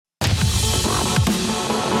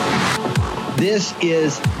This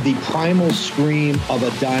is the primal scream of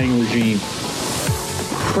a dying regime.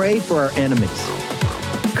 Pray for our enemies,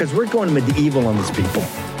 because we're going medieval on these people.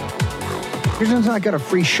 You're just not got a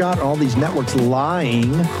free shot on all these networks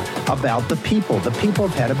lying about the people. The people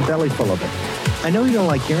have had a belly full of it. I know you don't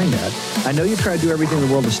like hearing that. I know you try to do everything in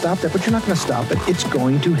the world to stop that, but you're not going to stop it. It's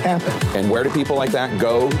going to happen. And where do people like that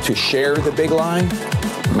go to share the big lie?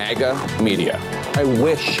 MAGA media. I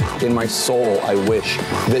wish in my soul, I wish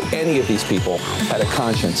that any of these people had a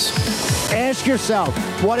conscience. Ask yourself,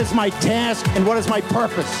 what is my task and what is my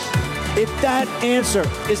purpose? If that answer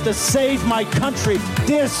is to save my country,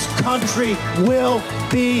 this country will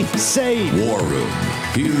be saved. War Room.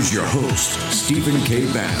 Here's your host, Stephen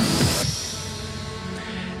K. Bannon.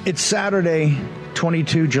 It's Saturday,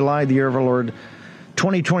 22 July, the year of our Lord,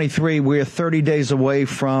 2023. We're 30 days away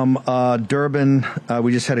from Durban.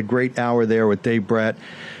 We just had a great hour there with Dave Bratt.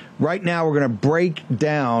 Right now, we're going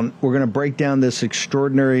to break down this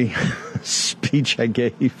extraordinary speech I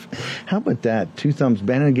gave. How about that? 2 thumbs.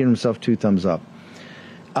 Bannon gave himself 2 thumbs up.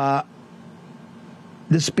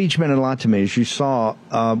 This speech meant a lot to me. As you saw,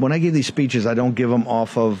 when I give these speeches, I don't give them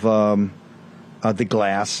off of the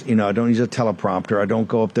glass. You know, I don't use a teleprompter. I don't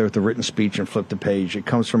go up there with a written speech and flip the page. It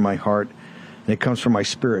comes from my heart, and it comes from my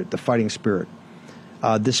spirit, the fighting spirit.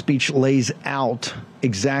 This speech lays out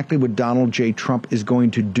exactly what Donald J. Trump is going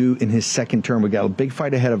to do in his second term. We got a big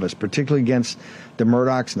fight ahead of us, particularly against the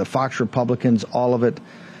Murdochs and the Fox Republicans, all of it,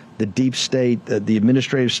 the deep state, the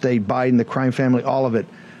administrative state, Biden, the crime family, all of it.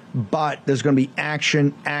 But there's going to be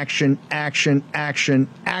action, action, action, action,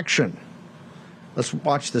 action. Let's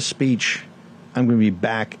watch the speech. I'm going to be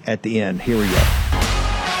back at the end. Here we go.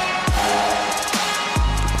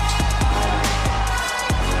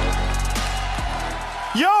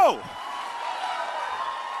 Yo!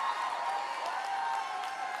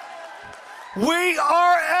 We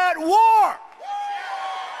are at war!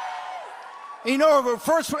 You know, we're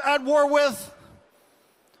first at war with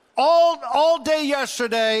all day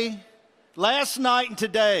yesterday, last night, and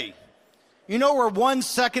today. You know where 1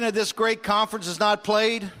 second of this great conference is not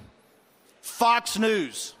played? Fox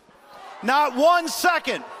News. Not 1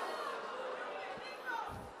 second.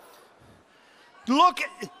 Look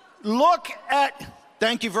at,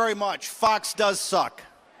 thank you very much. Fox does suck.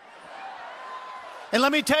 And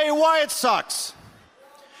let me tell you why it sucks.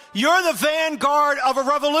 You're the vanguard of a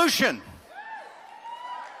revolution.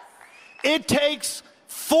 It takes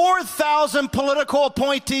 4,000 political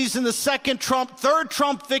appointees in the third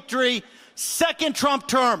Trump victory, second Trump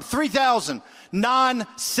term, 3,000,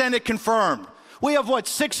 non-Senate confirmed. We have,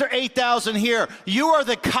 6,000 or 8,000 here. You are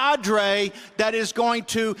the cadre that is going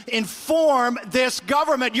to inform this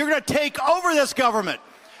government. You're going to take over this government.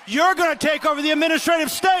 You're going to take over the administrative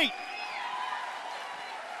state.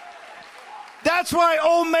 That's why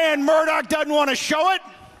old man Murdoch doesn't want to show it.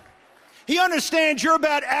 He understands you're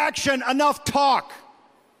about action, enough talk.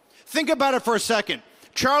 Think about it for a second.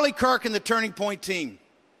 Charlie Kirk and the Turning Point team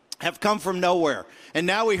have come from nowhere. And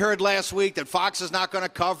now we heard last week that Fox is not going to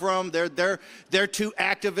cover them. They're too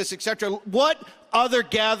activist, etc. What other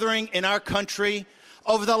gathering in our country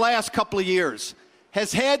over the last couple of years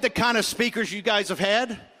has had the kind of speakers you guys have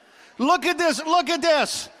had? Look at this. Look at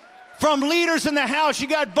this. From leaders in the House, you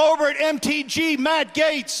got Boebert, MTG, Matt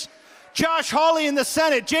Gaetz, Josh Hawley in the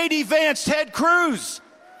Senate, J.D. Vance, Ted Cruz.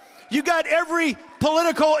 You got every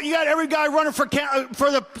guy running for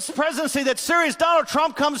the presidency that's serious. Donald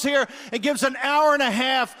Trump comes here and gives an hour and a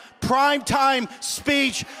half primetime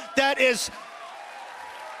speech that is,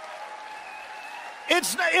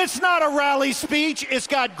 it's not a rally speech. It's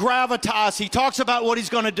got gravitas. He talks about what he's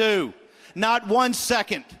going to do. Not 1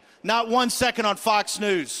 second on Fox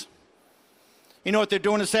News. You know what they're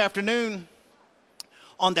doing this afternoon?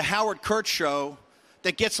 On the Howard Kurtz show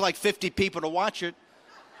that gets like 50 people to watch it,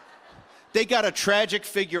 they got a tragic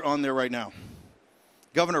figure on there right now.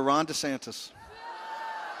 Governor Ron DeSantis.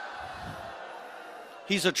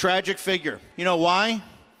 He's a tragic figure. You know why?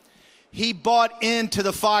 He bought into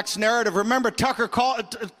the Fox narrative. Remember, Tucker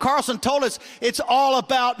Carlson told us it's all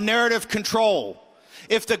about narrative control.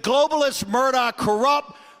 If the globalist Murdoch,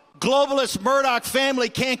 corrupt globalist Murdoch family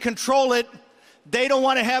can't control it, they don't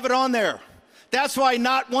want to have it on there. That's why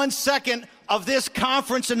not 1 second of this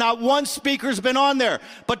conference and not one speaker's been on there.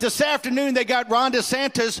 But this afternoon they got Ron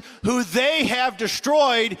DeSantis, who they have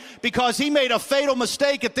destroyed because he made a fatal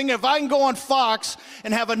mistake at thinking if I can go on Fox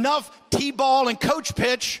and have enough T-ball and coach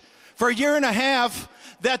pitch for a year and a half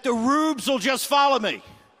that the rubes will just follow me.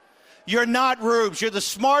 You're not rubes. You're the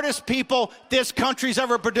smartest people this country's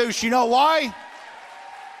ever produced. You know why?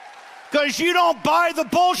 Because you don't buy the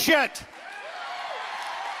bullshit.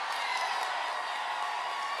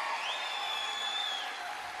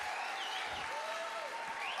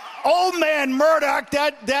 Old man Murdoch,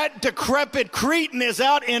 that decrepit cretin, is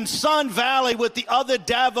out in Sun Valley with the other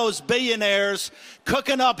Davos billionaires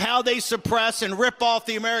cooking up how they suppress and rip off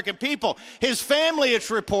the American people. His family,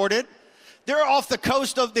 it's reported, they're off the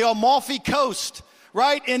coast of the Amalfi Coast,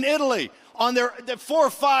 right, in Italy, on their 4 or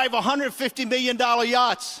 5 $150 million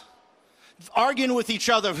yachts, arguing with each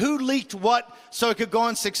other who leaked what so it could go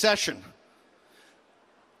in succession.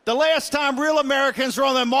 The last time real Americans were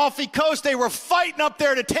on the Amalfi Coast, they were fighting up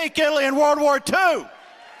there to take Italy in World War II.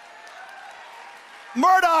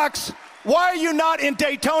 Murdochs, why are you not in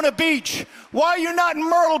Daytona Beach? Why are you not in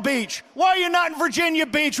Myrtle Beach? Why are you not in Virginia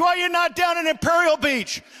Beach? Why are you not down in Imperial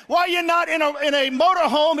Beach? Why are you not in a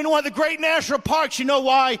motorhome in one of the great national parks? You know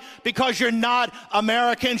why? Because you're not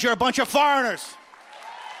Americans. You're a bunch of foreigners.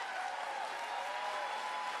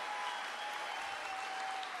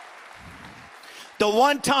 The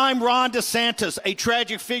one time Ron DeSantis, a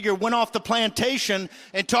tragic figure, went off the plantation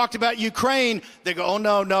and talked about Ukraine, they go, oh,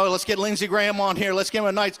 no, let's get Lindsey Graham on here. Let's give him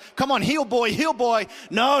a nice, come on, heel boy.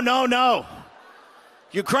 No.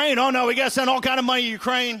 Ukraine, oh, no, we got to send all kind of money to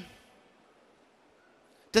Ukraine.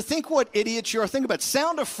 To think what idiots you are. Think about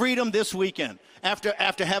Sound of Freedom this weekend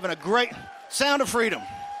after having a great Sound of Freedom.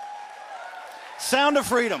 Sound of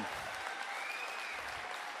Freedom.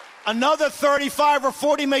 Another $35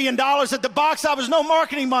 or $40 million at the box office, no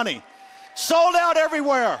marketing money. Sold out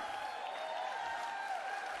everywhere.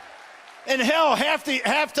 And hell, half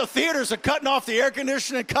the theaters are cutting off the air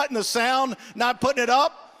conditioning, cutting the sound, not putting it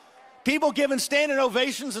up. People giving standing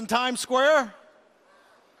ovations in Times Square.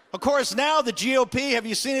 Of course, now the GOP, have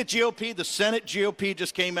you seen it, GOP? The Senate GOP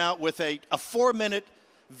just came out with a 4-minute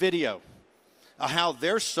video of how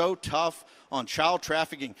they're so tough on child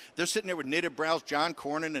trafficking. They're sitting there with knitted brows, John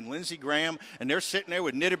Cornyn and Lindsey Graham, and they're sitting there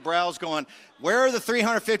with knitted brows going, where are the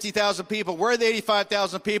 350,000 people? Where are the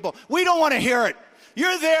 85,000 people? We don't want to hear it.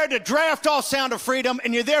 You're there to draft off Sound of Freedom,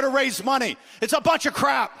 and you're there to raise money. It's a bunch of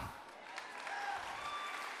crap.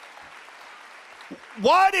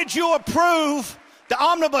 Why did you approve the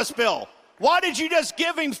omnibus bill? Why did you just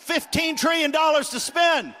give him $15 trillion to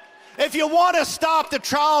spend? If you want to stop the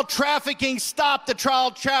child trafficking, stop the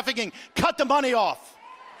child trafficking. Cut the money off.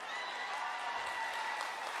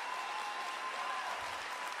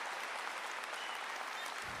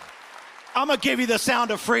 I'm going to give you the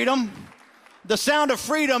Sound of Freedom. The Sound of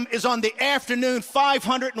Freedom is on the afternoon,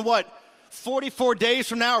 44 days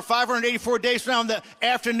from now, or 584 days from now, on the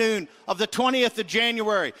afternoon of the 20th of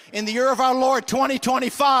January, in the year of our Lord,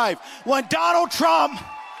 2025, when Donald Trump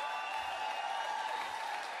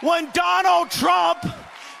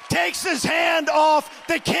takes his hand off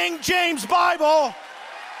the King James Bible,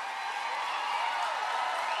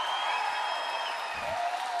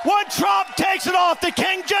 when Trump takes it off the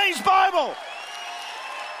King James Bible,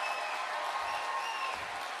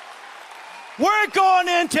 we're going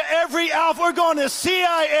into every alpha. We're going to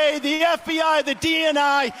CIA, the FBI, the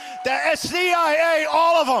DNI, the CIA,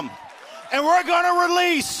 all of them. And we're going to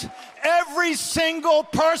release every single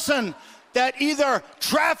person that either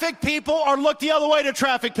traffic people or look the other way to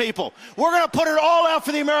traffic people. We're going to put it all out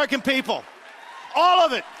for the American people. All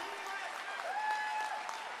of it.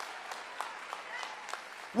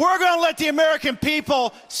 We're going to let the American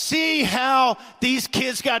people see how these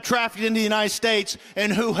kids got trafficked into the United States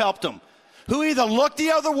and who helped them. Who either looked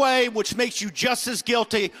the other way, which makes you just as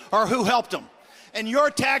guilty, or who helped them. And your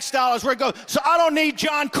tax dollars, where it goes. So I don't need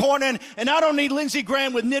John Cornyn, and I don't need Lindsey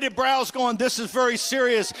Graham with knitted brows going, this is very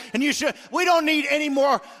serious. And we don't need any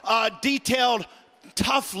more detailed,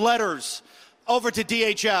 tough letters over to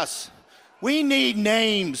DHS. We need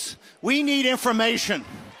names. We need information.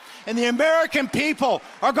 And the American people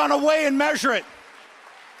are going to weigh and measure it.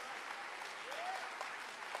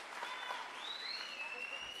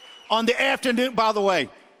 On the afternoon, by the way,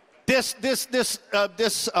 this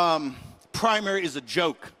primary is a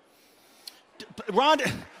joke. Ron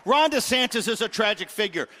DeSantis is a tragic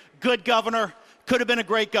figure. Good governor, could have been a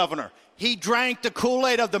great governor. He drank the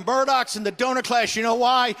Kool-Aid of the Murdochs and the donor class. You know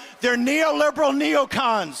why? They're neoliberal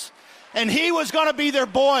neocons. And he was going to be their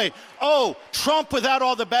boy. Oh, Trump without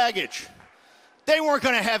all the baggage. They weren't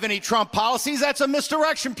going to have any Trump policies. That's a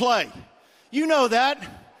misdirection play. You know that.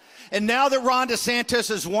 And now that Ron DeSantis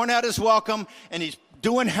has worn out his welcome and he's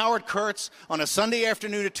doing Howard Kurtz on a Sunday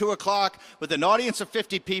afternoon at 2 o'clock with an audience of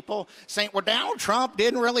 50 people saying, well, Donald Trump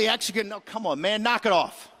didn't really execute. No, come on, man, knock it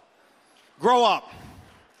off. Grow up.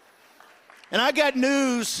 And I got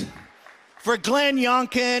news for Glenn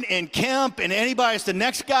Youngkin and Kemp and anybody. It's the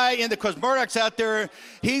next guy in, because Murdoch's out there.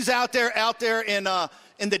 He's out there in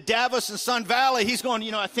the Davos and Sun Valley. He's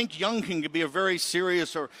going, I think Youngkin could be a very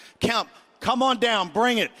serious, or Kemp. Come on down,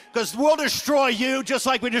 bring it, because we'll destroy you just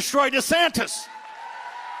like we destroyed DeSantis.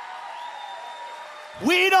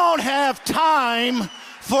 We don't have time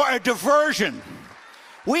for a diversion.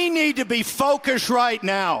 We need to be focused right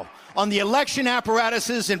now on the election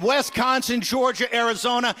apparatuses in Wisconsin, Georgia,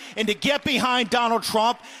 Arizona, and to get behind Donald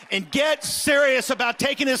Trump and get serious about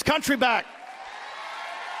taking his country back.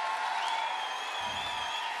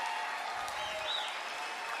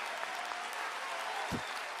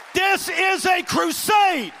 This is a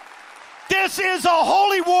crusade. This is a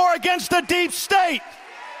holy war against the deep state.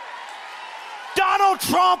 Donald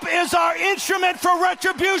Trump is our instrument for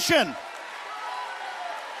retribution.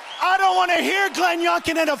 I don't want to hear Glenn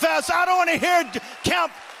Youngkin in a vest. I don't want to hear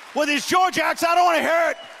Kemp with his Georgia accent. I don't want to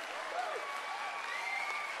hear it.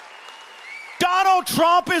 Donald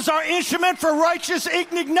Trump is our instrument for righteous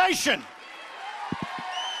indignation.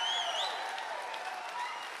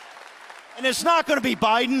 And it's not going to be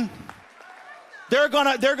Biden. They're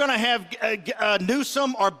gonna have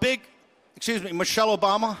Newsom or Michelle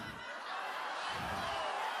Obama.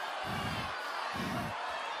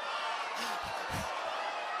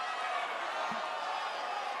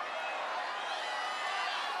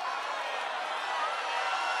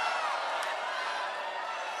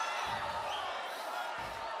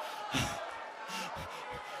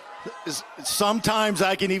 Sometimes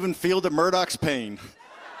I can even feel the Murdoch's pain.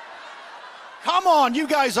 Come on, you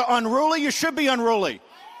guys are unruly. You should be unruly.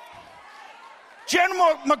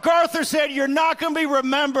 General MacArthur said you're not going to be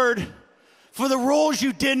remembered for the rules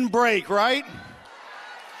you didn't break, right?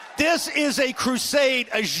 This is a crusade,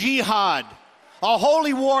 a jihad, a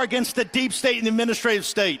holy war against the deep state and the administrative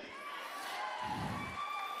state.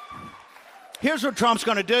 Here's what Trump's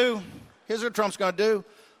going to do. Here's what Trump's going to do.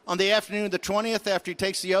 On the afternoon of the 20th, after he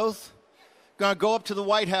takes the oath, going to go up to the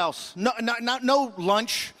White House. No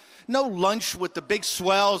lunch. No lunch with the big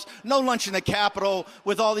swells. No lunch in the Capitol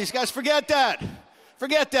with all these guys. Forget that.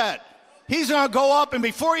 Forget that. He's going to go up, and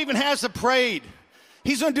before he even has the parade,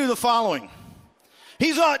 he's going to do the following.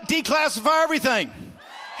 He's going to declassify everything.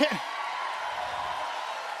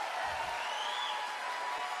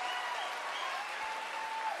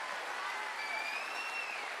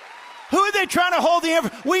 Who are they trying to hold the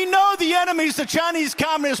information? We know the enemies, the Chinese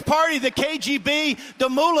Communist Party, the KGB, the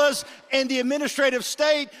mullahs, and the administrative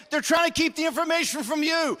state. They're trying to keep the information from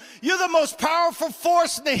you. You're the most powerful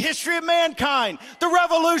force in the history of mankind. The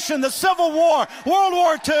Revolution, the Civil War, World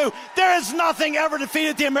War II. There is nothing ever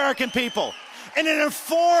defeated the American people. And an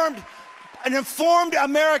informed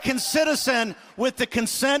American citizen with the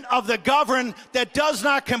consent of the governed that does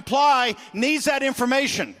not comply needs that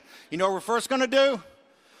information. You know what we're first going to do?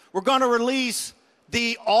 We're going to release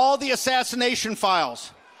all the assassination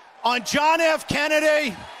files on John F.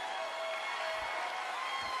 Kennedy,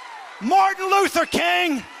 Martin Luther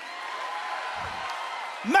King,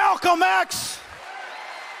 Malcolm X,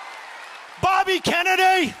 Bobby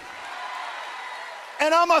Kennedy,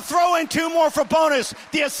 and I'm going to throw in two more for bonus.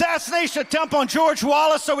 The assassination attempt on George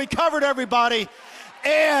Wallace, so we covered everybody.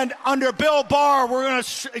 And under Bill Barr, we're going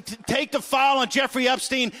to take the file on Jeffrey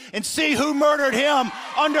Epstein and see who murdered him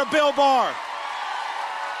under Bill Barr.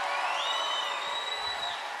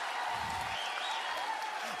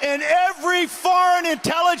 And every foreign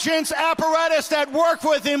intelligence apparatus that worked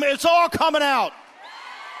with him, it's all coming out.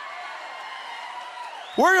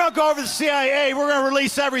 We're going to go over to the CIA. We're going to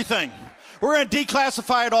release everything. We're going to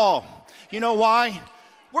declassify it all. You know why?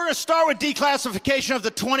 We're going to start with declassification of the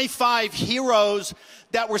 25 heroes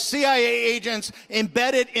that were CIA agents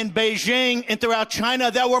embedded in Beijing and throughout China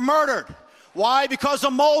that were murdered. Why? Because the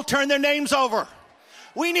mole turned their names over.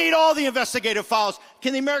 We need all the investigative files.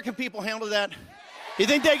 Can the American people handle that? You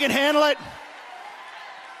think they can handle it?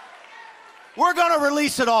 We're going to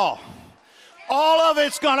release it all. All of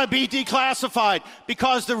it's going to be declassified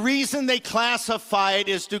because the reason they classify it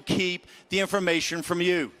is to keep the information from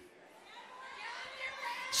you.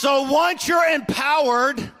 So once you're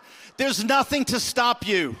empowered, there's nothing to stop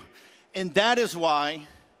you. And that is why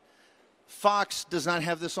Fox does not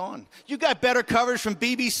have this on. You got better coverage from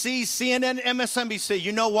BBC, CNN, MSNBC.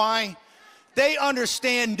 You know why? They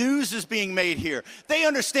understand news is being made here. They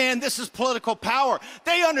understand this is political power.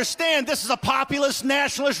 They understand this is a populist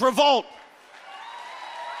nationalist revolt.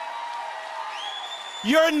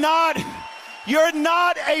 You're not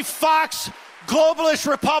a Fox globalist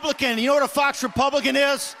Republican. You know what a Fox Republican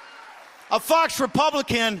is? A Fox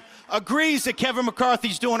Republican agrees that Kevin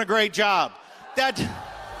McCarthy's doing a great job. That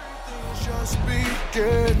just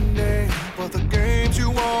beginning, but the games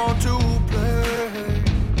you want to play.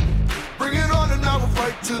 Bring it on and I will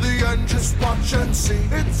fight to the end. Just watch and see.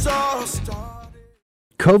 It's all started.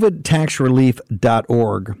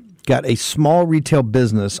 COVIDtaxrelief.org got a small retail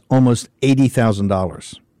business almost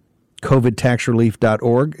 $80,000.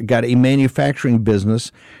 COVIDtaxrelief.org got a manufacturing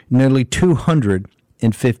business nearly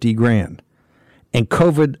 $250,000. And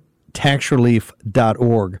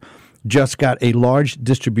COVIDtaxrelief.org just got a large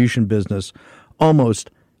distribution business almost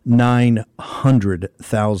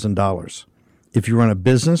 $900,000. If you run a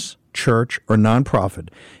business, church, or nonprofit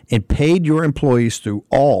and paid your employees through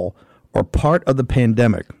all or part of the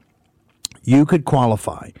pandemic, you could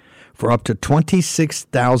qualify for up to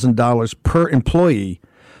 $26,000 per employee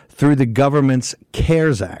through the government's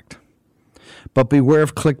CARES Act. But beware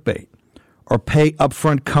of clickbait or pay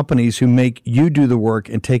upfront companies who make you do the work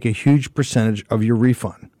and take a huge percentage of your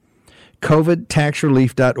refund.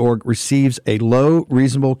 COVIDtaxrelief.org receives a low,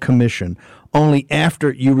 reasonable commission only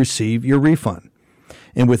after you receive your refund.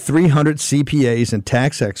 And with 300 CPAs and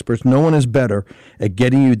tax experts, no one is better at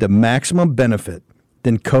getting you the maximum benefit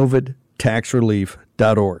than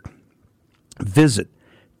COVIDtaxrelief.org. Visit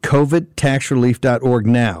COVIDtaxrelief.org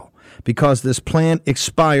now because this plan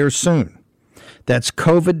expires soon. That's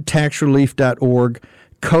COVIDtaxrelief.org,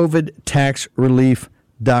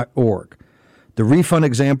 COVIDtaxrelief.org. The refund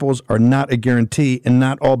examples are not a guarantee, and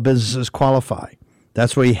not all businesses qualify.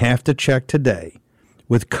 That's why you have to check today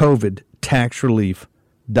with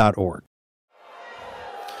COVIDtaxrelief.org.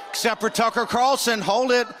 Except for Tucker Carlson,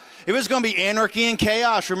 hold it. It was going to be anarchy and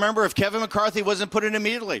chaos. Remember, if Kevin McCarthy wasn't put in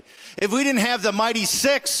immediately. If we didn't have the mighty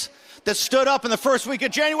six that stood up in the first week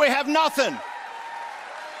of January, have nothing.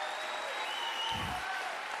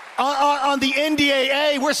 On the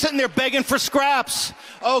NDAA, we're sitting there begging for scraps.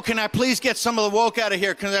 Oh, can I please get some of the woke out of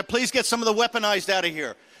here? Can I please get some of the weaponized out of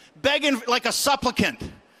here? Begging like a supplicant.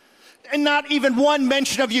 And not even one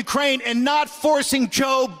mention of Ukraine, and not forcing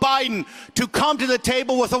Joe Biden to come to the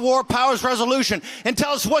table with a war powers resolution and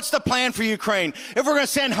tell us what's the plan for Ukraine. If we're going to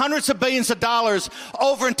send hundreds of billions of dollars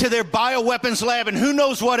over into their bioweapons lab and who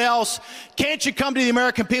knows what else, can't you come to the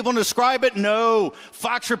American people and describe it? No.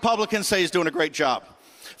 Fox Republicans say he's doing a great job.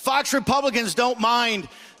 Fox Republicans don't mind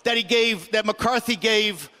that McCarthy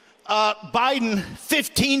gave Biden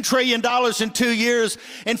 $15 trillion in 2 years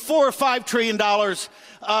and $4 or $5 trillion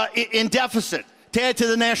in deficit to add to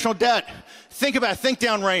the national debt. Think about it. Think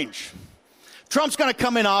downrange. Trump's going to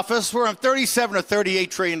come in office. We're on $37 or $38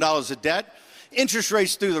 trillion of debt. Interest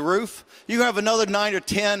rates through the roof. You're going to have another 9 or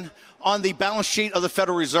 10 on the balance sheet of the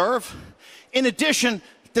Federal Reserve. In addition,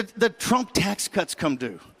 the Trump tax cuts come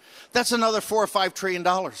due. That's another $4 or $5 trillion.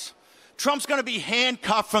 Trump's going to be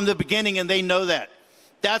handcuffed from the beginning, and they know that.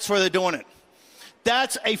 That's where they're doing it.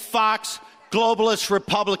 That's a Fox globalist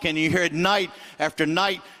Republican. You hear it night after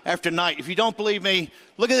night after night. If you don't believe me,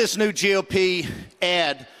 look at this new GOP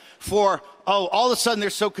ad for, all of a sudden they're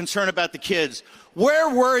so concerned about the kids.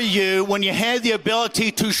 Where were you when you had the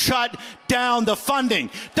ability to shut down the funding?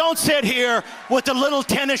 Don't sit here with the little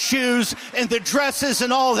tennis shoes and the dresses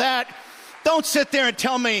and all that. Don't sit there and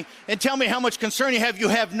tell me how much concern you have. You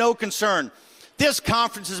have no concern. This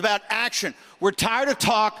conference is about action. We're tired of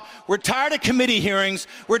talk. We're tired of committee hearings.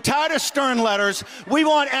 We're tired of stern letters. We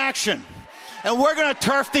want action. And we're going to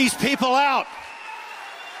turf these people out.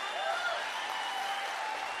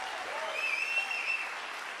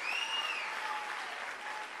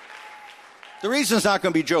 The reason it's not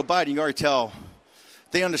going to be Joe Biden, you already tell,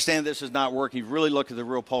 they understand this is not working. You really look at the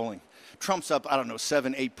real polling. Trump's up,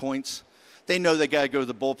 7, 8 points. They know they got to go to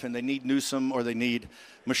the bullpen. They need Newsom or they need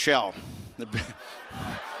Michelle.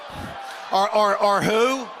 Or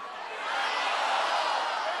who?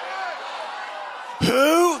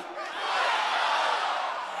 Who?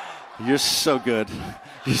 You're so good.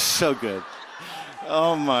 You're so good.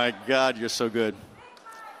 Oh my God, you're so good.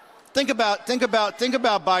 Think about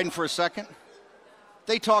Biden for a second.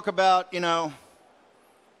 They talk about,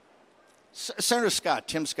 Senator Scott,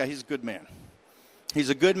 Tim Scott, he's a good man. He's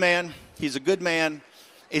a good man. He's a good man.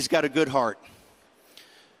 He's got a good heart.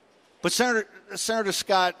 But Senator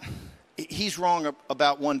Scott, he's wrong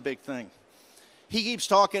about one big thing. He keeps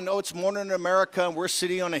talking, it's morning in America, and we're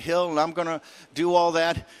sitting on a hill, and I'm going to do all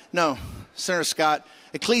that. No, Senator Scott,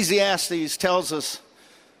 Ecclesiastes tells us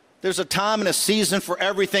there's a time and a season for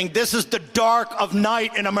everything. This is the dark of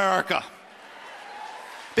night in America.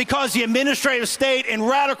 Because the administrative state and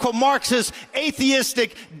radical Marxist,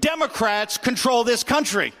 atheistic Democrats control this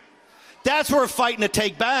country. That's what we're fighting to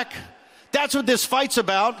take back. That's what this fight's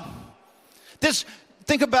about.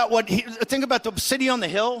 Think about the city on the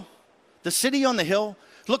hill. The city on the hill.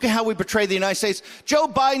 Look at how we portray the United States. Joe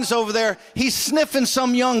Biden's over there. He's sniffing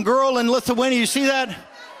some young girl in Lithuania. You see that?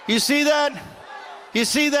 You see that? You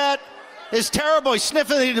see that? It's terrible. He's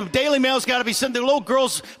sniffing. The Daily Mail's got to be sent. The little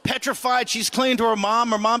girl's petrified. She's clinging to her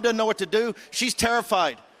mom. Her mom doesn't know what to do. She's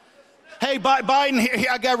terrified. Hey, Biden, here,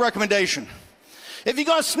 I got a recommendation. If you're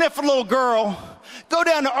going to sniff a little girl, go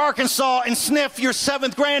down to Arkansas and sniff your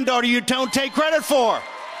 7th granddaughter you don't take credit for.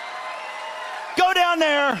 Go down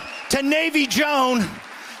there to Navy Joan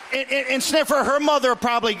and sniff her. Her mother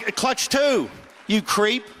probably clutched too, you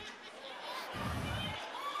creep.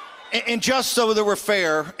 And just so that we're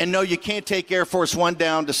fair, and no, you can't take Air Force One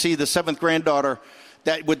down to see the 7th granddaughter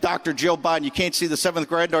that with Dr. Jill Biden. You can't see the 7th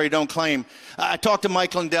granddaughter you don't claim. I talked to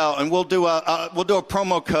Mike Lindell, and we'll do a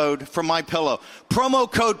promo code for MyPillow.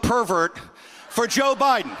 Promo code pervert for Joe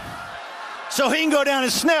Biden, so he can go down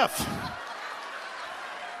and sniff.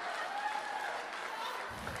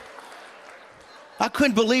 I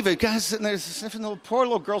couldn't believe it. Guys sitting there sniffing, the poor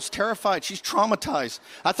little girl's terrified. She's traumatized.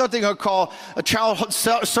 I thought they were going to call child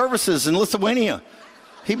services in Lithuania.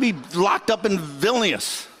 He'd be locked up in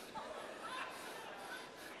Vilnius.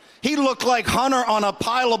 He looked like Hunter on a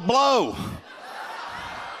pile of blow.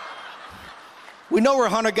 We know where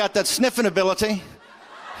Hunter got that sniffing ability.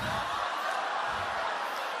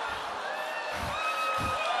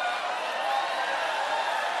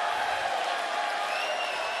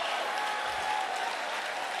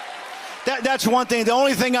 That's one thing. The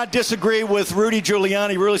only thing I disagree with Rudy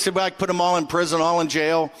Giuliani, really said, well, I put them all in prison, all in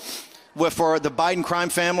jail for the Biden crime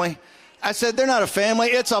family. I said, they're not a family.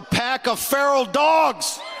 It's a pack of feral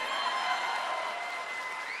dogs.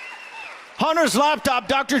 Hunter's laptop,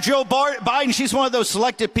 Dr. Joe Biden, she's one of those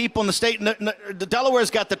selected people in the state. The Delaware's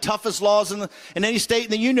got the toughest laws in any state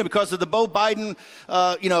in the union because of the Beau Biden,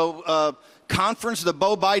 conference, the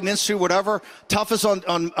Beau Biden Institute, whatever, toughest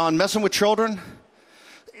on messing with children.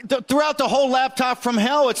 Throughout the whole laptop from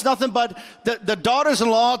hell, it's nothing but the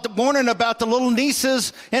daughters-in-law warning about the little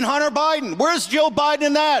nieces and Hunter Biden. Where's Joe Biden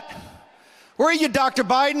in that? Where are you, Dr.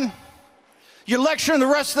 Biden? You're lecturing the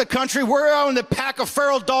rest of the country. Where are the pack of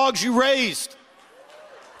feral dogs you raised?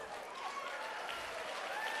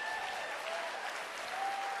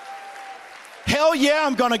 Hell yeah,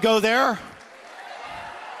 I'm going to go there.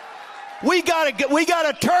 We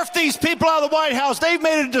gotta turf these people out of the White House. They've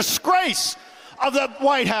made it a disgrace of the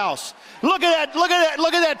White House. Look at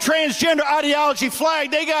that transgender ideology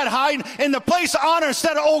flag they got hiding in the place of honor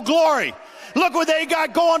instead of Old Glory. Look what they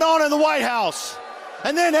got going on in the White House.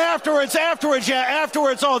 And then afterwards,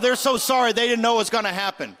 oh, they're so sorry they didn't know it was going to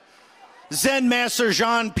happen. Zen Master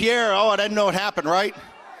Jean-Pierre, oh, I didn't know it happened, right?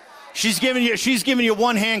 She's giving you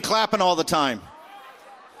one hand clapping all the time.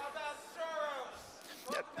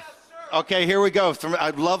 Okay, here we go. I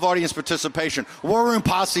love audience participation. War Room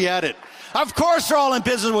Posse at it. Of course they're all in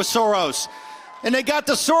business with Soros. And they got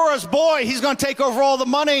the Soros boy. He's going to take over all the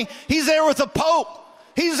money. He's there with the Pope.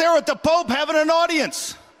 He's there with the Pope having an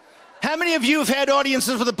audience. How many of you have had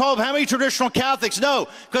audiences with the Pope? How many traditional Catholics? No,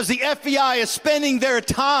 because the FBI is spending their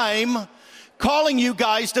time calling you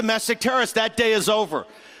guys domestic terrorists. That day is over.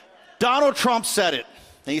 Donald Trump said it,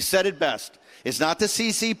 and he said it best. It's not the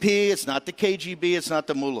CCP, it's not the KGB, it's not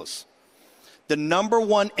the mullahs. The number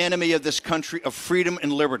one enemy of this country of freedom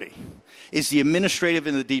and liberty is the administrative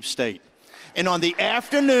and the deep state. And on the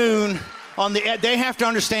afternoon, they have to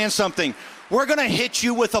understand something. We're going to hit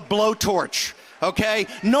you with a blowtorch, okay?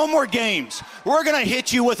 No more games. We're going to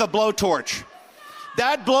hit you with a blowtorch.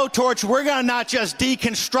 That blowtorch, we're going to not just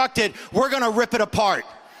deconstruct it, we're going to rip it apart.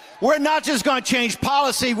 We're not just going to change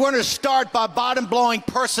policy, we're going to start by bottom-blowing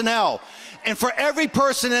personnel. And for every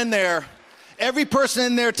person in there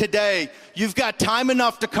today, you've got time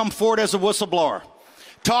enough to come forward as a whistleblower.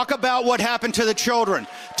 Talk about what happened to the children.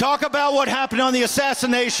 Talk about what happened on the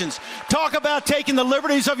assassinations. Talk about taking the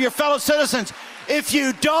liberties of your fellow citizens. If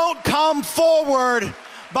you don't come forward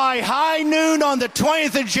by high noon on the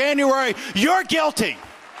 20th of January, you're guilty.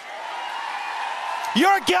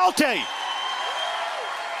 You're guilty.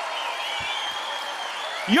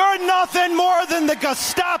 You're nothing more than the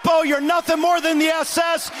Gestapo. You're nothing more than the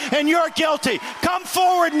SS, and you're guilty. Come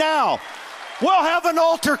forward now. We'll have an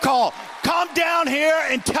altar call. Come down here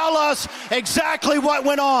and tell us exactly what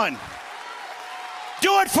went on.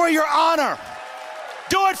 Do it for your honor.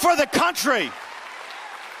 Do it for the country.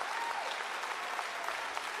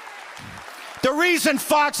 The reason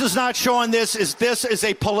Fox is not showing this is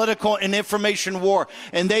a political and information war,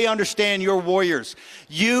 and they understand you're warriors.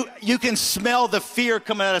 You can smell the fear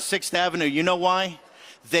coming out of 6th Avenue. You know why?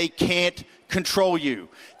 They can't control you.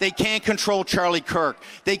 They can't control Charlie Kirk.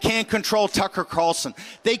 They can't control Tucker Carlson.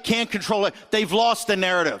 They can't control it. They've lost the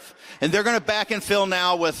narrative. And they're going to back and fill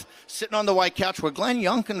now with sitting on the White Couch where Glenn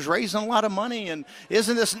Youngkin's raising a lot of money, and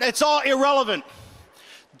isn't this, it's all irrelevant.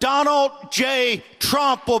 Donald J.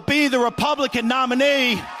 Trump will be the Republican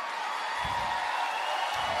nominee.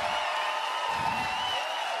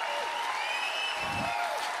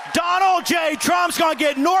 Donald J. Trump's going to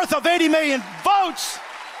get north of 80 million votes,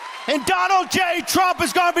 and Donald J. Trump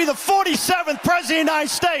is going to be the 47th president of the United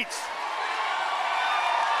States.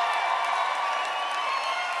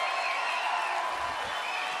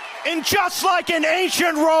 And just like in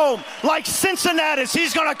ancient Rome, like Cincinnatus,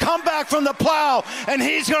 he's going to come back from the plow and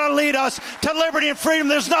he's going to lead us to liberty and freedom.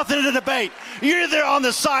 There's nothing to debate. You're either on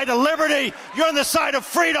the side of liberty, you're on the side of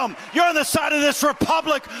freedom, you're on the side of this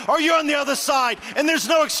republic, or you're on the other side. And there's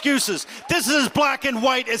no excuses. This is as black and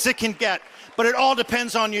white as it can get. But it all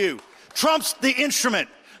depends on you. Trump's the instrument,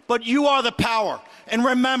 but you are the power. And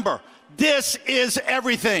remember, this is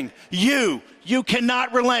everything. You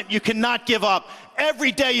cannot relent. You cannot give up.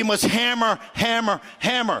 Every day you must hammer, hammer,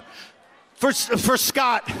 hammer. For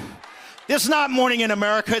Scott, it's not morning in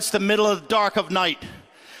America. It's the middle of the dark of night.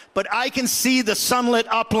 But I can see the sunlit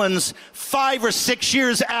uplands 5 or 6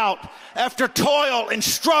 years out after toil and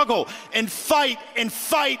struggle and fight and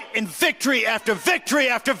victory after victory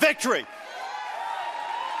after victory.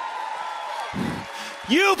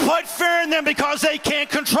 You put fear in them because they can't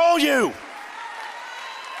control you.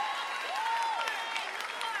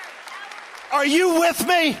 Are you with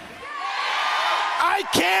me? I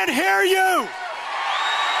can't hear you.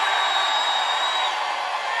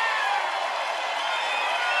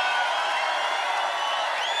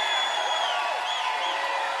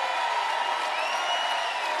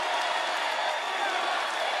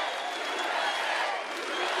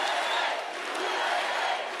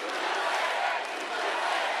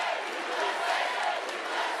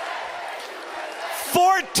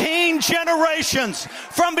 Generations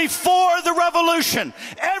from before the revolution,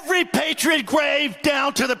 every patriot grave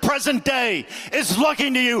down to the present day is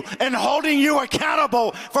looking to you and holding you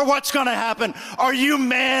accountable for what's going to happen. Are you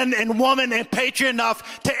man and woman and patriot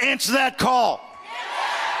enough to answer that call?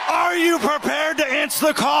 Are you prepared to answer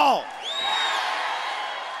the call?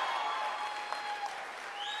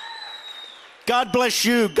 God bless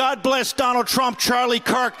you. God bless Donald Trump, Charlie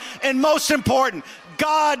Kirk, and most important,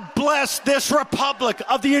 God bless this Republic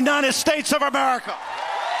of the United States of America.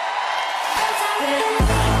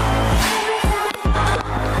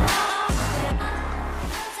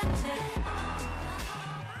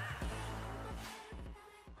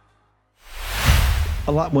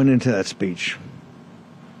 A lot went into that speech,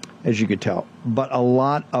 as you could tell, but a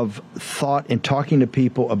lot of thought in talking to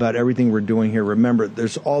people about everything we're doing here. Remember,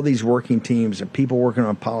 there's all these working teams and people working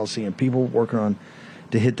on policy and people working on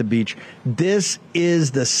to hit the beach. This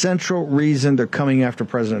is the central reason they're coming after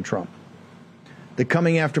President Trump. They're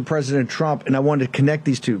coming after President Trump, and I wanted to connect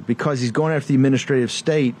these two because he's going after the administrative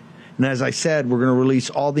state. And as I said, we're going to release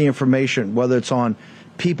all the information, whether it's on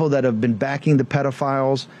people that have been backing the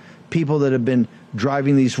pedophiles, people that have been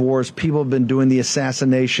driving these wars, people have been doing the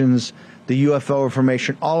assassinations, the UFO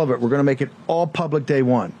information, all of it. We're going to make it all public day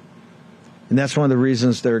one. And that's one of the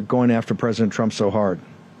reasons they're going after President Trump so hard.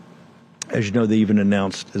 As you know, they even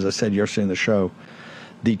announced, as I said yesterday in the show,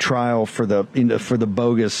 the trial for the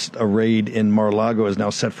bogus raid in Mar-a-Lago is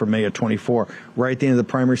now set for May of 24, right at the end of the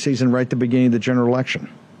primary season, right at the beginning of the general election.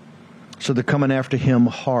 So they're coming after him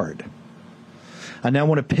hard. I now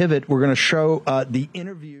want to pivot. We're going to show the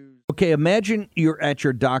interviews. Okay, imagine you're at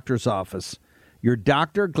your doctor's office. Your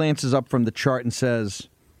doctor glances up from the chart and says,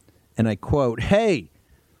 and I quote, "Hey,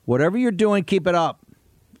 whatever you're doing, keep it up,"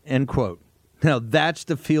 end quote. Now, that's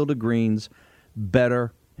the Field of Greens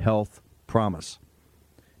Better Health Promise.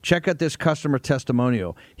 Check out this customer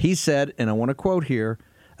testimonial. He said, and I want to quote here,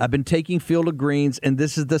 "I've been taking Field of Greens, and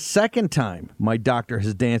this is the second time my doctor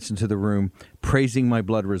has danced into the room praising my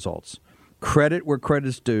blood results. Credit where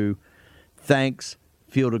credit's due. Thanks,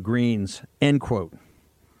 Field of Greens," end quote.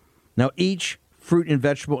 Now, each fruit and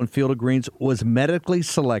vegetable in Field of Greens was medically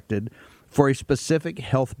selected for a specific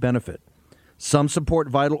health benefit. Some support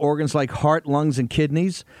vital organs like heart, lungs, and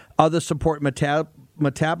kidneys. Others support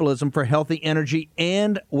metabolism for healthy energy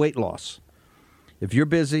and weight loss. If you're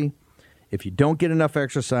busy, if you don't get enough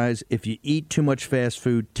exercise, if you eat too much fast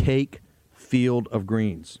food, take Field of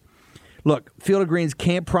Greens. Look, Field of Greens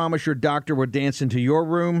can't promise your doctor will dance into your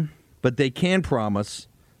room, but they can promise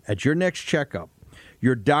at your next checkup,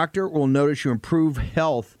 your doctor will notice you improve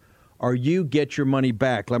health or you get your money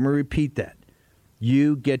back. Let me repeat that.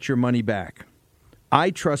 You get your money back. I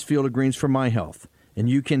trust Field of Greens for my health, and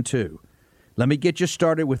you can too. Let me get you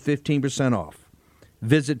started with 15% off.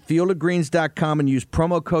 Visit fieldofgreens.com and use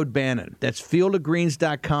promo code Bannon. That's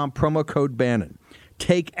fieldofgreens.com, promo code Bannon.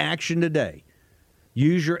 Take action today.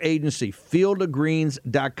 Use your agency,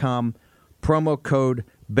 fieldofgreens.com, promo code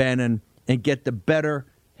Bannon, and get the Better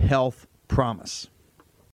Health Promise.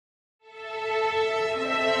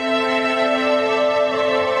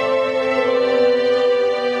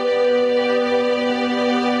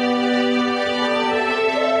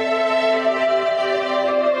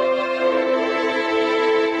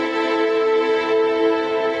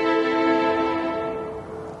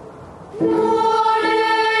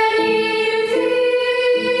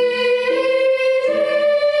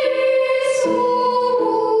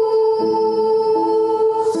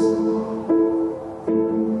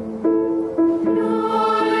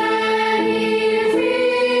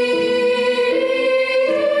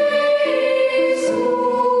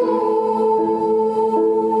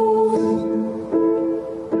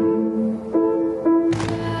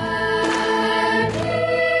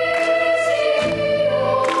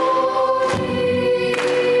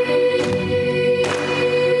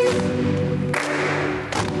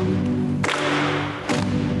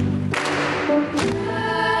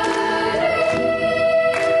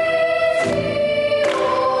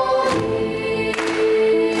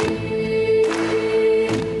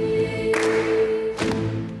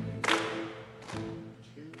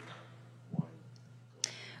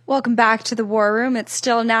 Welcome back to the War Room. It's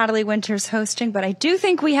still Natalie Winters hosting, but I do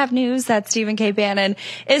think we have news that Stephen K. Bannon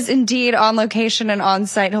is indeed on location and on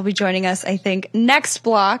site. He'll be joining us, I think, next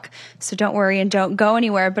block. So don't worry and don't go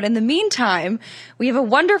anywhere. But in the meantime, we have a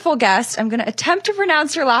wonderful guest. I'm going to attempt to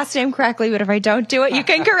pronounce your last name correctly, but if I don't do it, you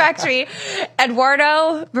can correct me.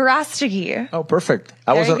 Eduardo Verástegui. Oh, perfect.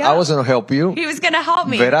 I was going to help you. He was going to help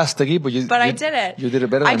me. Verástegui, but I did it. You did it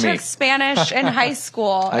better than me. I took Spanish in high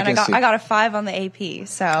school, and I got a 5 on the AP.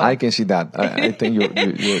 So I can see that. I think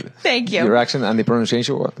Thank you. Your accent and the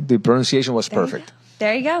pronunciation was perfect.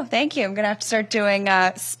 There you go. Thank you. I'm going to have to start doing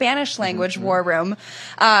Spanish language War Room.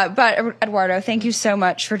 But Eduardo, thank you so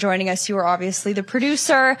much for joining us. You are obviously the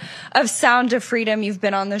producer of Sound of Freedom. You've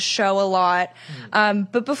been on this show a lot.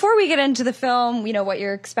 But before we get into the film, you know, what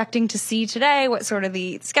you're expecting to see today, what sort of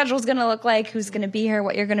the schedule is going to look like, who's going to be here,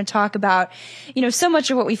 what you're going to talk about. You know, so much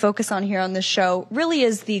of what we focus on here on this show really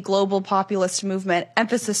is the global populist movement,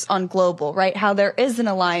 emphasis on global, right? How there is an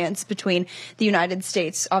alliance between the United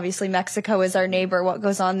States. Obviously, Mexico is our neighbor. What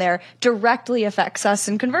goes on there directly affects us.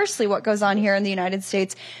 And conversely, what goes on here in the United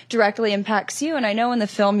States directly impacts you. And I know in the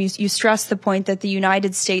film you stress the point that the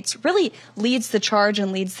United States really leads the charge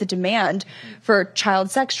and leads the demand for child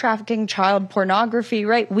sex trafficking, child pornography,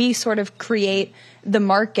 right? We sort of create the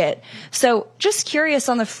market. So just curious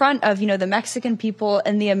on the front of, you know, the Mexican people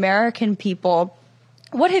and the American people,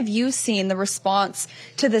 what have you seen the response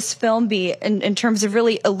to this film be in terms of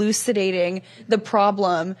really elucidating the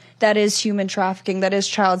problem that is human trafficking, that is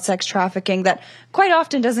child sex trafficking, that quite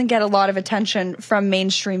often doesn't get a lot of attention from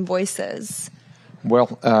mainstream voices?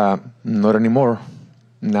 Well, not anymore.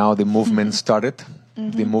 Now the movement started.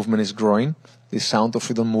 The movement is growing. The Sound of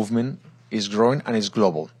Freedom movement is growing and it's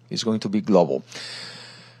global. It's going to be global.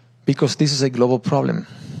 Because this is a global problem.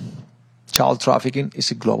 Child trafficking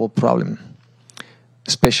is a global problem,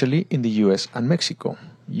 especially in the U.S. and Mexico.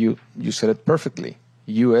 You said it perfectly.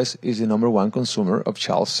 U.S. is the number one consumer of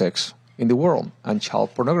child sex in the world and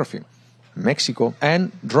child pornography. Mexico,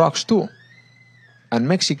 and drugs too. And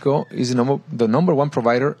Mexico is the number one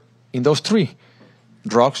provider in those three: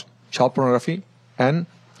 drugs, child pornography, and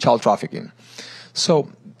child trafficking. So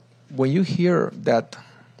when you hear that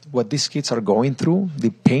what these kids are going through, the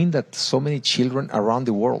pain that so many children around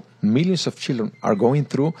the world, millions of children are going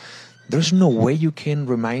through, there's no way you can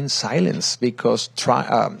remain silent, because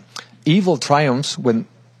evil triumphs when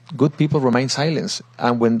good people remain silent.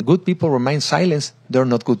 And when good people remain silent, they're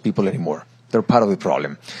not good people anymore. They're part of the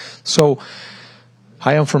problem. So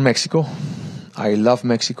I am from Mexico. I love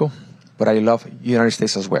Mexico, but I love the United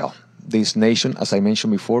States as well. This nation, as I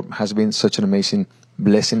mentioned before, has been such an amazing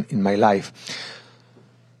blessing in my life.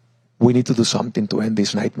 We need to do something to end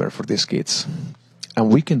this nightmare for these kids. And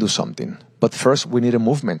we can do something. But first, we need a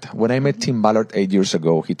movement. When I met Tim Ballard 8 years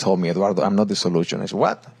ago, he told me, Eduardo, I'm not the solution. I said,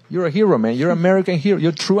 what? You're a hero, man. You're an American hero.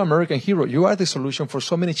 You're a true American hero. You are the solution for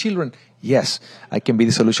so many children. Yes, I can be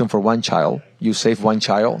the solution for one child. You save one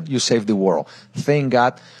child, you save the world. Thank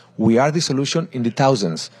God we are the solution in the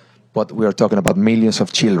thousands. But we are talking about millions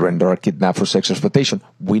of children that are kidnapped for sex exploitation.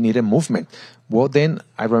 We need a movement. Well, then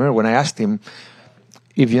I remember when I asked him,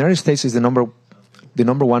 if the United States is the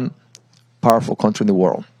number one powerful country in the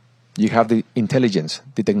world, you have the intelligence,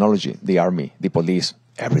 the technology, the army, the police,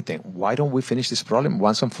 everything. Why don't we finish this problem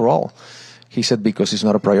once and for all? He said, because it's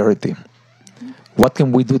not a priority. What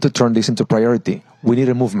can we do to turn this into priority? We need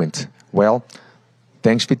a movement. Well,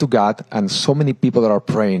 thanks be to God and so many people that are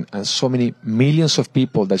praying and so many millions of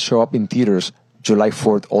people that show up in theaters July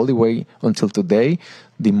 4th all the way until today,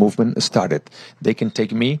 the movement started. They can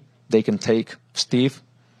take me, they can take Steve,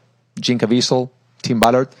 Jim Caviezel, Tim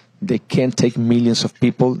Ballard. They can't take millions of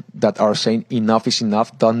people that are saying enough is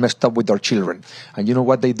enough, don't mess up with our children. And you know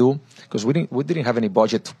what they do? Because we didn't have any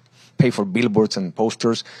budget pay for billboards and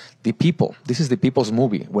posters. The people, this is the people's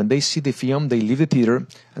movie. When they see the film, they leave the theater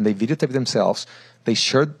and they videotape themselves. They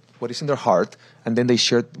share what is in their heart, and then they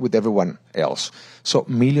share it with everyone else. So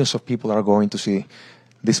millions of people are going to see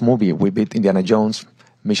this movie. We beat Indiana Jones.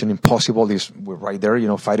 Mission Impossible we're right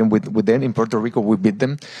there, fighting with them. In Puerto Rico, we beat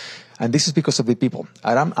them. And this is because of the people.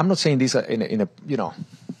 And I'm not saying this in a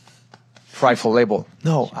prideful label.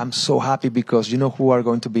 No, I'm so happy because who are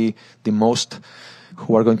going to be benefit?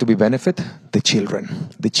 The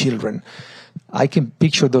children. I can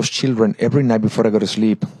picture those children every night before I go to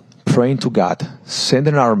sleep, praying to God, send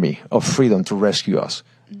an army of freedom to rescue us.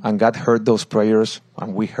 And God heard those prayers,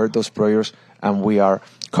 and we heard those prayers, and we are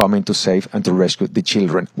coming to save and to rescue the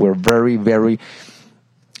children. We're very, very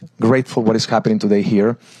grateful what is happening today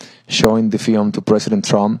here, showing the film to President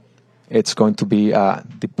Trump. It's going to be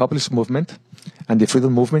the populist movement and the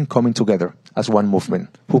freedom movement coming together as one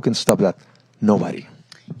movement. Who can stop that? Nobody.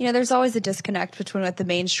 There's always a disconnect between what the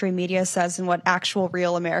mainstream media says and what actual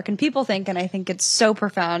real American people think, and I think it's so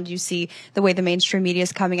profound. You see the way the mainstream media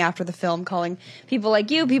is coming after the film, calling people like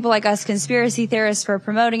you, people like us, conspiracy theorists for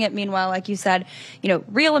promoting it. Meanwhile, like you said,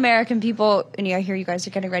 real American people, and I hear you guys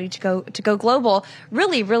are getting ready to go global,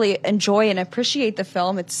 really, really enjoy and appreciate the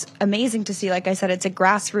film. It's amazing to see. Like I said, it's a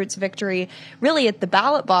grassroots victory, really at the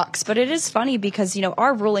ballot box. But it is funny because,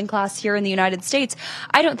 our ruling class here in the United States,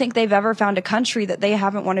 I don't think they've ever found a country that they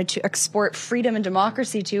haven't wanted to export freedom and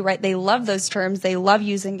democracy to, right? They love those terms. They love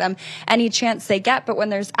using them any chance they get. But when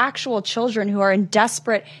there's actual children who are in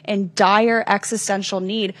desperate and dire existential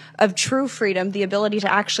need of true freedom, the ability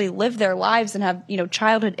to actually live their lives and have,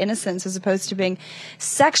 childhood innocence as opposed to being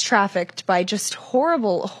sex trafficked by just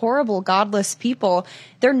horrible, horrible, godless people,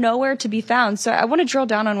 they're nowhere to be found. So I want to drill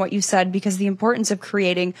down on what you said, because the importance of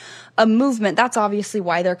creating a movement, that's obviously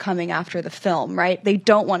why they're coming after the film, right? They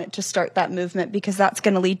don't want it to start that movement because that's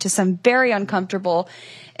going to lead to some very uncomfortable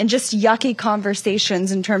and just yucky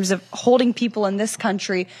conversations in terms of holding people in this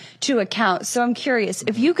country to account. So I'm curious,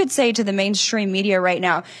 if you could say to the mainstream media right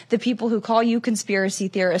now, the people who call you conspiracy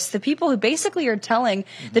theorists, the people who basically are telling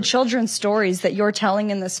the children's stories that you're telling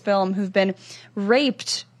in this film, who've been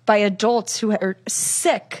raped by adults who are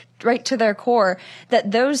sick right to their core,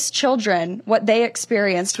 that those children, what they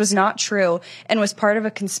experienced was not true and was part of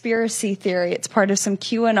a conspiracy theory. It's part of some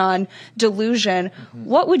QAnon delusion.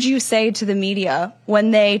 What would you say to the media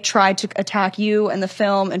when they try to attack you and the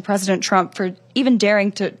film and President Trump for even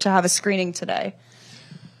daring to have a screening today?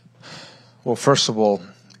 Well, first of all,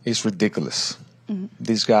 it's ridiculous.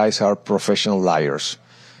 These guys are professional liars.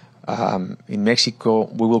 In Mexico,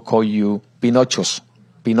 we will call you Pinochos.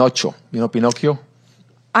 Pinocho. You know Pinocchio?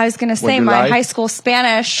 I was going to say my high school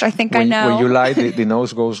Spanish. I think I know. When you lie, the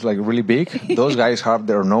nose goes like really big. Those guys have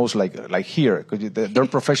their nose like here. They're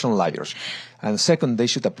professional liars. And second, they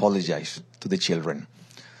should apologize to the children,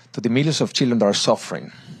 to the millions of children that are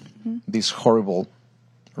suffering this horrible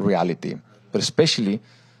reality. But especially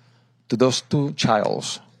to those two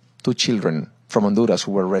children from Honduras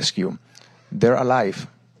who were rescued. They're alive.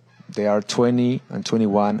 They are 20 and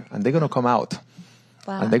 21, and they're going to come out.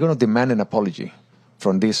 Wow. And they're going to demand an apology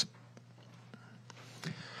from these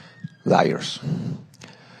liars.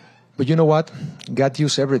 But you know what? God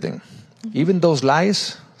used everything. Even those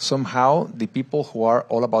lies, somehow the people who are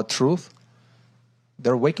all about truth,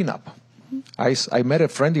 they're waking up. I met a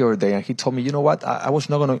friend the other day, and he told me, you know what? I was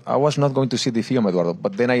not going to see the film, Eduardo.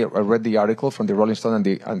 But then I read the article from the Rolling Stone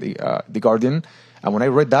and the Guardian, and when I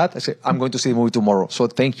read that, I said, I'm going to see the movie tomorrow. So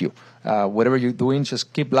thank you. Whatever you're doing,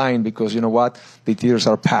 just keep lying, because you know what? The theaters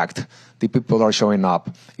are packed. The people are showing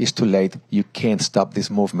up. It's too late. You can't stop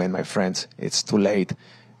this movement, my friends. It's too late.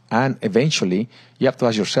 And eventually, you have to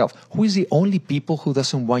ask yourself, who is the only people who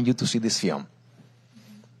doesn't want you to see this film?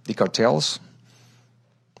 The cartels?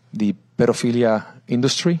 The pedophilia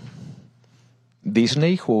industry?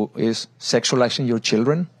 Disney, who is sexualizing your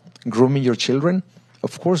children, grooming your children?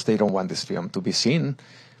 Of course they don't want this film to be seen,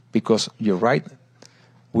 because you're right.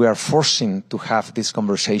 We are forcing to have these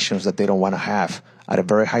conversations that they don't want to have at a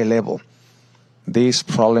very high level. This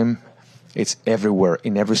problem, it's everywhere,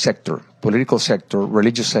 in every sector, political sector,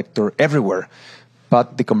 religious sector, everywhere.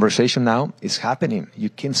 But the conversation now is happening. You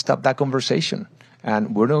can't stop that conversation.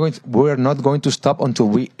 And we're not going to stop until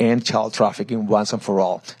we end child trafficking once and for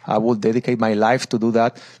all. I will dedicate my life to do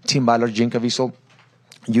that. Tim Ballard, Jim Caviezel,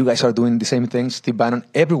 you guys are doing the same thing. Steve Bannon,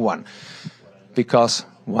 everyone. Because,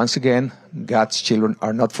 once again, God's children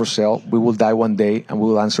are not for sale. We will die one day, and we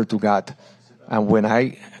will answer to God. And when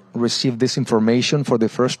I received this information for the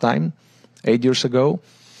first time, 8 years ago,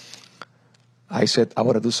 I said, I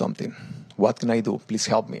want to do something. What can I do? Please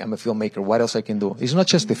help me. I'm a filmmaker. What else I can do? It's not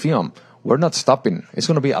just the film. We're not stopping. It's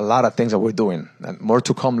going to be a lot of things that we're doing, and more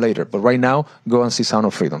to come later. But right now, go and see Sound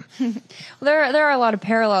of Freedom. Well, there are a lot of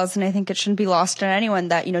parallels, and I think it shouldn't be lost on anyone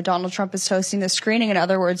that, you know, Donald Trump is hosting this screening. In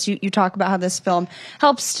other words, you talk about how this film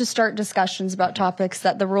helps to start discussions about topics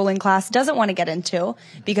that the ruling class doesn't want to get into,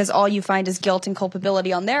 because all you find is guilt and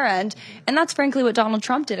culpability on their end. And that's frankly what Donald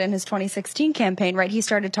Trump did in his 2016 campaign, right? He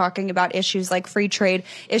started talking about issues like free trade,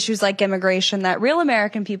 issues like immigration that real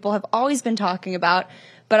American people have always been talking about.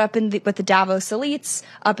 But with the Davos elites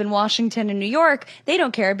up in Washington and New York, they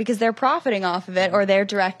don't care because they're profiting off of it, or they're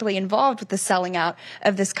directly involved with the selling out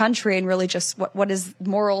of this country and really just what is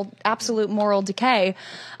absolute moral decay.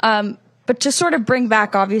 But to sort of bring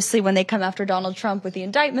back, obviously, when they come after Donald Trump with the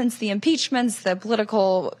indictments, the impeachments, the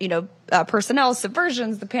political, personnel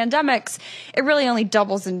subversions, the pandemics, it really only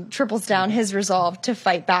doubles and triples down his resolve to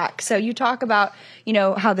fight back. So you talk about,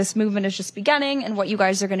 how this movement is just beginning and what you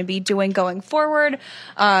guys are going to be doing going forward,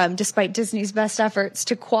 despite Disney's best efforts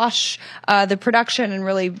to quash the production and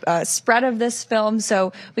really spread of this film.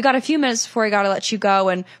 So we got a few minutes before I got to let you go.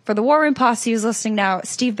 And for the War Room Posse who's listening now,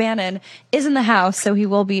 Steve Bannon is in the house, so he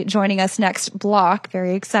will be joining us next block.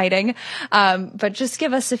 Very exciting. But just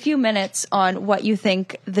give us a few minutes on what you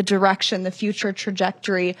think the direction, the future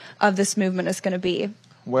trajectory of this movement is going to be.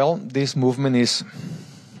 Well, this movement is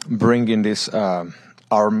bringing this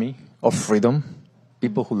army of freedom,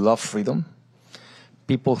 people who love freedom,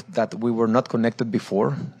 people that we were not connected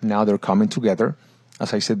before. Now they're coming together.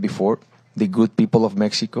 As I said before, the good people of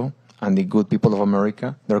Mexico and the good people of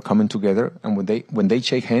America, they're coming together. And when they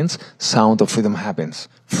shake hands, sound of freedom happens.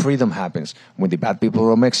 Freedom happens. When the bad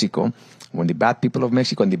people of Mexico, and the bad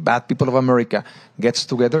people of America gets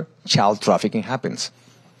together, child trafficking happens.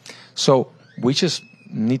 So we just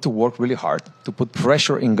need to work really hard to put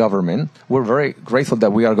pressure in government. We're very grateful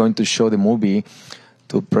that we are going to show the movie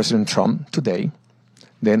to President Trump today.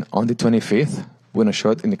 Then on the 25th, we're going to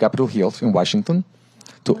show it in the Capitol Hill in Washington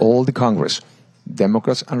to all the Congress,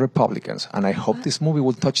 Democrats and Republicans. And I hope this movie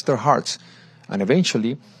will touch their hearts. And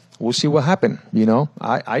eventually, we'll see what happens.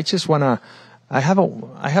 I just want to, I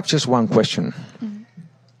have just one question. Mm-hmm.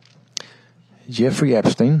 Jeffrey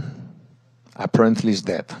Epstein apparently is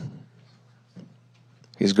dead.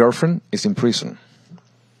 His girlfriend is in prison.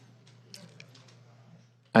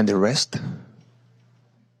 And the rest?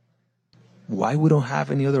 Why we don't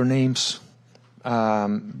have any other names?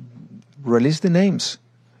 Release the names.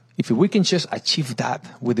 If we can just achieve that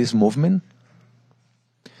with this movement,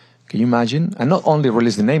 can you imagine? And not only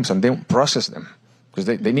release the names and then process them. Because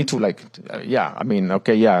they need to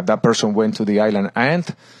that person went to the island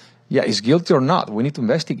and, is guilty or not? We need to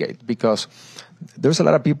investigate because there's a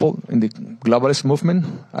lot of people in the globalist movement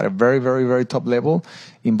at a very, very, very top level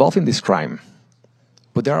involved in this crime.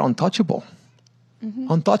 But they are untouchable. Mm-hmm.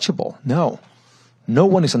 Untouchable. No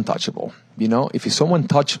one is untouchable. If someone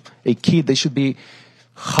touched a kid, they should be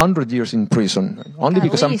 100 years in prison. Only at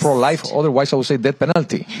because least. I'm pro-life. Otherwise, I would say death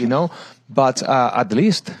penalty, But at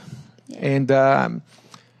least. Yeah.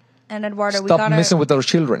 And Eduardo, stop messing with our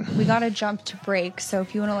children. We got to jump to break. So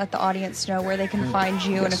if you want to let the audience know where they can find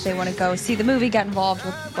you, and if they want to go see the movie, get involved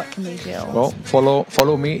with, what can they do? Well,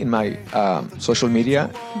 follow me in my social media,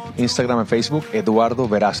 Instagram and Facebook, Eduardo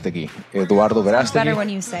Verástegui. Eduardo Verástegui. Better when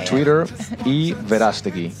you say Twitter, it. E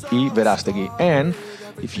Verástegui. And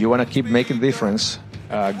if you want to keep making a difference,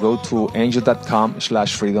 go to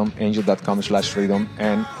angel.com/freedom, angel.com/freedom,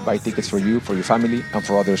 and buy tickets for you, for your family, and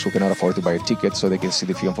for others who cannot afford to buy a ticket so they can see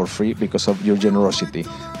the film for free because of your generosity.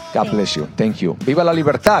 God bless you. Thank you. Viva la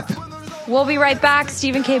libertad! We'll be right back.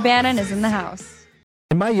 Stephen K. Bannon is in the house.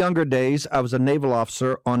 In my younger days, I was a naval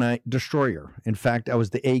officer on a destroyer. In fact, I was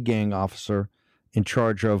the A-gang officer in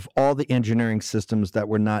charge of all the engineering systems that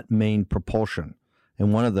were not main propulsion.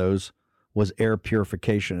 And one of those was air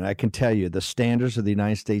purification. And I can tell you, the standards of the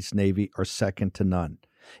United States Navy are second to none.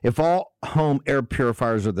 If all home air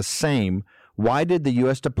purifiers are the same, why did the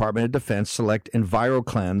U.S. Department of Defense select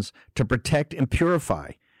EnviroCleanse to protect and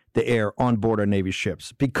purify the air on board our Navy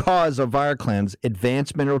ships? Because EnviroCleanse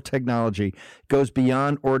advanced mineral technology goes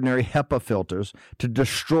beyond ordinary HEPA filters to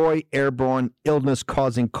destroy airborne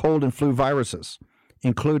illness-causing cold and flu viruses,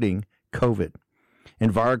 including COVID.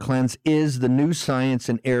 EnviroCleanse is the new science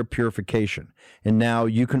in air purification, and now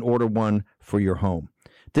you can order one for your home.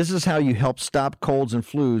 This is how you help stop colds and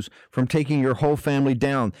flus from taking your whole family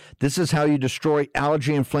down. This is how you destroy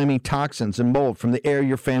allergy-inflaming toxins and mold from the air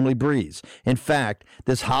your family breathes. In fact,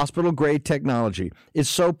 this hospital-grade technology is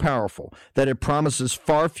so powerful that it promises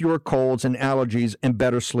far fewer colds and allergies and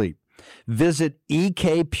better sleep. Visit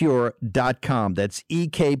ekpure.com. That's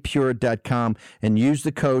ekpure.com and use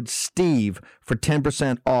the code STEVE for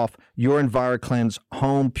 10% off your EnviroCleanse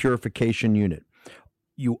home purification unit.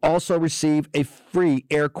 You also receive a free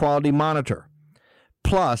air quality monitor,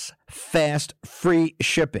 plus fast free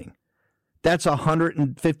shipping. That's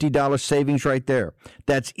 $150 savings right there.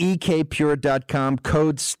 That's ekpure.com,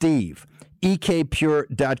 code STEVE.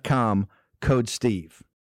 ekpure.com, code STEVE.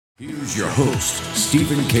 Here's your host,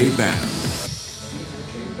 Stephen K. Bannon.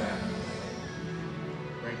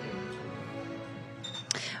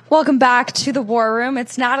 Welcome back to the War Room.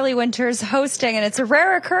 It's Natalie Winters hosting, and it's a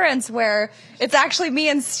rare occurrence where it's actually me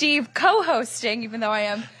and Steve co-hosting, even though I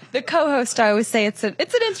am the co-host. I always say it's an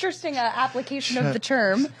interesting application of the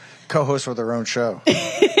term. Co-host with their own show.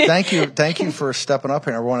 Thank you for stepping up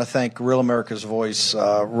here. I want to thank Real America's Voice,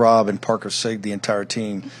 Rob and Parker Sig, the entire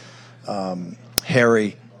team,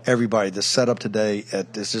 Harry, everybody. The setup today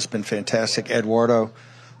has just been fantastic. Eduardo,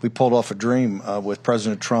 we pulled off a dream with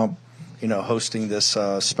President Trump, hosting this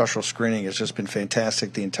special screening. Has just been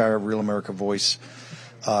fantastic. The entire Real America Voice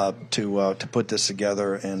to put this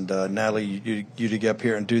together. And Natalie, you to get up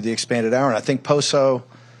here and do the expanded hour. And I think Poso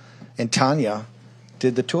and Tanya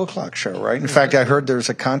did the 2:00 show, right? In fact, I heard there's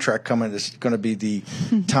a contract coming. It's going to be the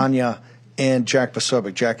Tanya and Jack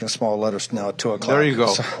Posobiec, Jack in small letters now at 2:00. There you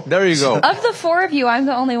go. There you go. Of the four of you, I'm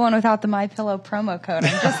the only one without the MyPillow promo code.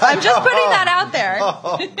 I'm just putting that out there.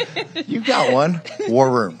 You got one. War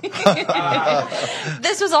Room.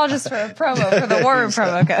 This was all just for a promo for the War Room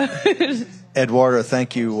promo code. Eduardo,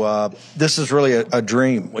 thank you. This is really a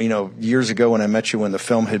dream. Years ago when I met you, when the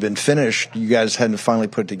film had been finished, you guys hadn't finally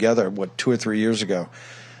put it together, 2 or 3 years ago.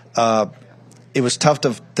 It was tough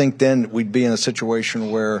to think then we'd be in a situation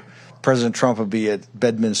where President Trump would be at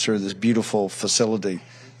Bedminster, this beautiful facility,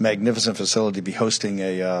 magnificent facility, be hosting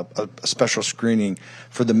a special screening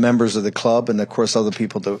for the members of the club and, of course, other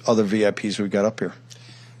people, the other VIPs we got up here.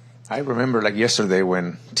 I remember like yesterday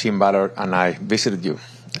when Tim Ballard and I visited you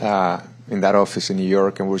in that office in New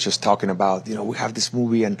York, and we were just talking about, we have this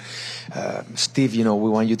movie, and Steve, we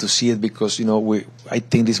want you to see it because, I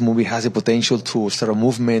think this movie has the potential to start a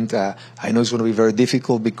movement. I know it's going to be very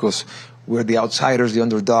difficult because we're the outsiders, the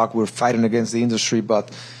underdog. We're fighting against the industry,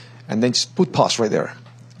 and then just put pause right there.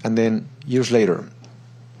 And then years later,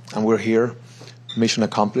 and we're here, mission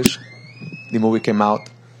accomplished. The movie came out.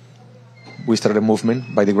 We started a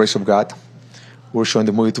movement by the grace of God. We're showing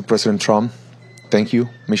the movie to President Trump. Thank you.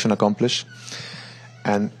 Mission accomplished.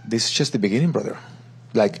 And this is just the beginning, brother.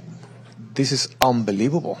 This is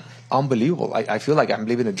unbelievable. Unbelievable. I feel like I'm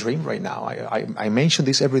living a dream right now. I mention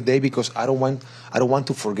this every day because I don't want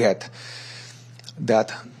to forget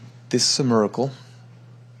that this is a miracle.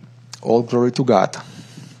 All glory to God.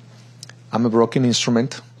 I'm a broken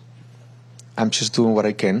instrument. I'm just doing what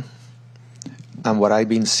I can. And what I've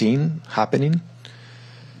been seeing happening,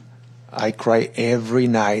 I cry every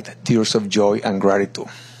night tears of joy and gratitude.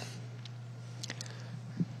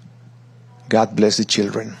 God bless the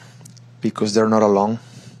children because they're not alone.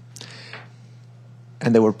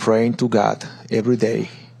 And they were praying to God every day,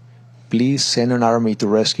 please send an army to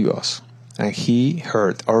rescue us. And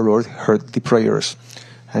our Lord heard the prayers.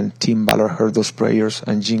 And Tim Ballard heard those prayers.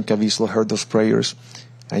 And Jim Caviezel heard those prayers.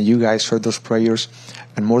 And you guys heard those prayers.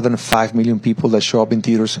 And more than 5 million people that show up in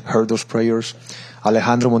theaters heard those prayers.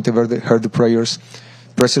 Alejandro Monteverde heard the prayers.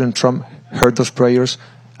 President Trump heard those prayers.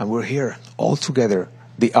 And we're here all together,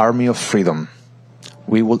 the army of freedom.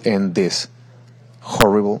 We will end this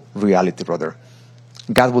horrible reality, brother.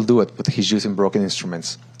 God will do it, but He's using broken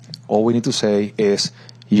instruments. All we need to say is,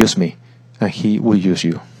 use me, and He will use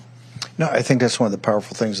you. No, I think that's one of the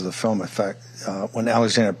powerful things of the film. In fact, when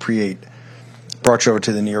Alexander Priet brought you over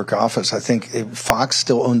to the New York office, I think Fox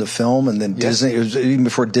still owned the film, and then Disney, it was even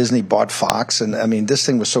before Disney bought Fox. And I mean, this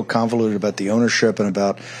thing was so convoluted about the ownership and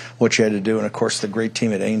about what you had to do. And of course, the great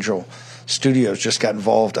team at Angel Studios just got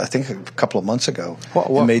involved, I think, a couple of months ago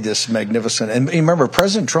and made this magnificent. And remember,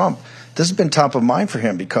 President Trump, this has been top of mind for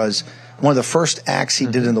him because one of the first acts he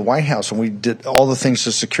did in the White House, when we did all the things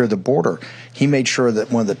to secure the border, he made sure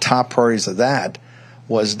that one of the top priorities of that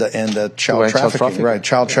was the child trafficking. Right,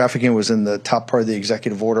 child trafficking was in the top part of the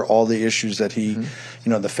executive order. All the issues that he,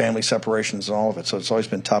 the family separations and all of it. So it's always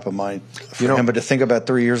been top of mind for him. But to think about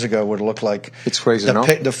 3 years ago would look like it's crazy.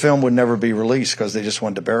 The film would never be released because they just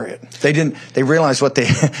wanted to bury it. They realized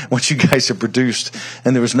what you guys had produced,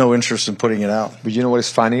 and there was no interest in putting it out. But you know what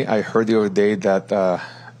is funny? I heard the other day that I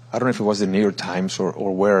don't know if it was the New York Times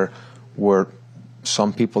or where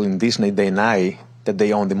some people in Disney deny that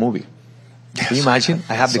they own the movie. Can you imagine?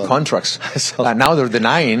 I have the contracts. Now they're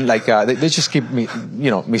denying, they just keep me,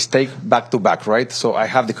 mistake back to back, right? So I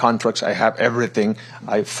have the contracts. I have everything.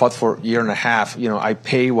 I fought for a year and a half. I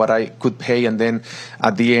pay what I could pay. And then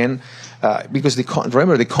at the end, because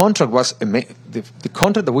remember, the contract was, the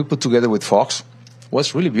contract that we put together with Fox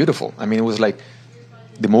was really beautiful. I mean, it was like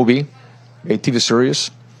the movie, a TV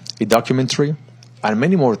series, a documentary, and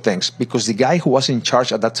many more things. Because the guy who was in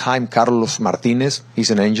charge at that time, Carlos Martinez,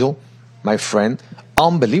 he's an angel, my friend,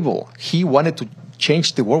 unbelievable. He wanted to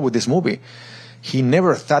change the world with this movie. He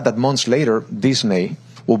never thought that months later Disney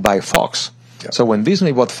would buy Fox. Yep. So when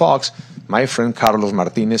Disney bought Fox, my friend Carlos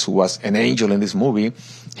Martinez, who was an angel in this movie,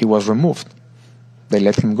 he was removed. They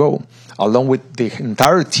let him go, along with the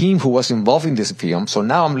entire team who was involved in this film. So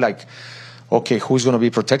now I'm like, okay, who's going to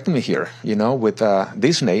be protecting me here, with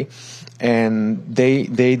Disney? And they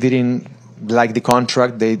didn't like the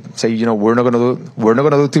contract. They say, we're not gonna do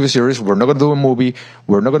TV series, we're not gonna do a movie,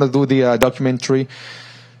 we're not gonna do the documentary,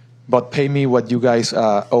 but pay me what you guys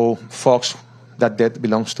owe Fox. That debt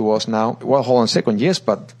belongs to us now. Well, hold on a second. Yes,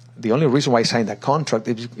 but the only reason why I signed that contract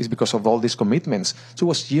is because of all these commitments. So it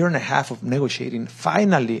was a year and a half of negotiating.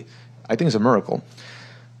 Finally, I think it's a miracle,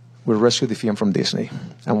 we rescued the film from Disney.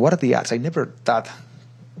 And what are the odds? I never thought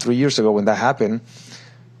 3 years ago when that happened,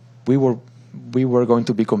 we were going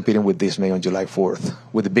to be competing with Disney on July 4th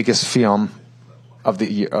with the biggest film of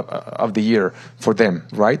the year for them,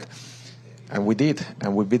 right? And we did,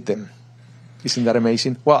 and we beat them. Isn't that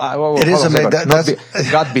amazing? Well, it is amazing.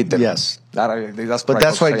 God beat them. Yes,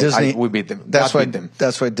 that's why Disney. We beat them. That's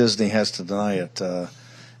why Disney has to deny it.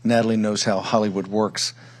 Natalie knows how Hollywood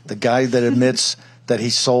works. The guy that admits that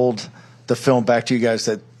he sold the film back to you guys,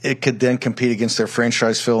 that it could then compete against their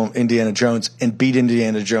franchise film Indiana Jones and beat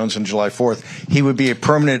Indiana Jones on July 4th, he would be a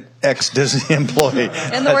permanent ex-Disney employee.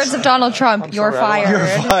 In the words of Donald Trump, you're fired. You're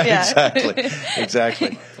fired. Yeah.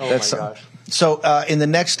 Exactly. Oh my gosh. So in the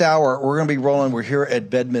next hour, we're going to be rolling. We're here at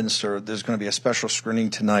Bedminster. There's going to be a special screening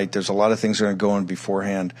tonight. There's a lot of things that are going to go on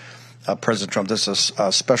beforehand. President Trump, this is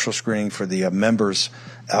a special screening for the members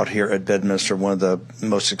out here at Bedminster, one of the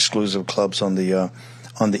most exclusive clubs on the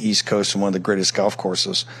East Coast and one of the greatest golf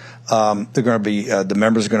courses. They're going to be the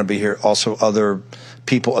members are going to be here. Also, other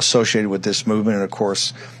people associated with this movement, and of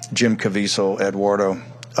course, Jim Caviezel, Eduardo,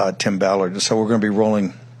 Tim Ballard. So we're going to be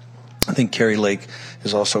rolling. I think Carrie Lake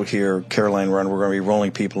is also here. Caroline Run. We're going to be rolling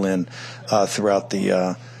people in throughout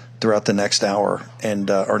the next hour and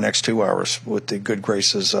our next 2 hours with the good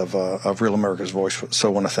graces of Real America's Voice. So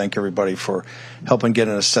I want to thank everybody for helping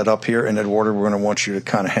getting us set up here. And Eduardo, we're going to want you to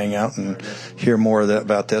kind of hang out and hear more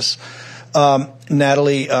about this.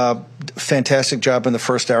 Natalie, fantastic job in the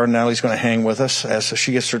first hour. Natalie's going to hang with us as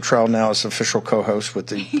she gets her trial now as official co-host with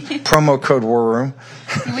the promo code War Room.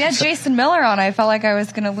 We had Jason Miller on. I felt like I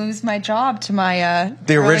was going to lose my job to my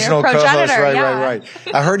the original co-host. Right.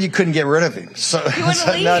 I heard you couldn't get rid of him. So he wouldn't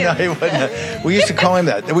leave. No, he wouldn't. We used to call him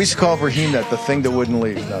that. We used to call Raheem that, the thing that wouldn't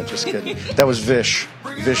leave. No, just kidding. That was Vish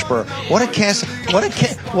Burr. What a cast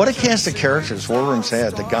of characters War Room's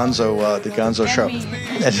had. The Gonzo show.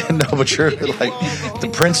 And, no, but you're like the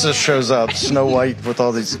princess shows up, Snow White with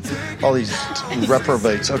all these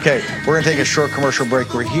reprobates. Okay, we're gonna take a short commercial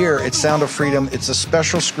break. We're here at Sound of Freedom. It's a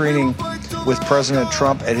special screening with President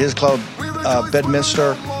Trump at his club,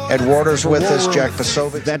 Bedminster. Eduardo's with us, Jack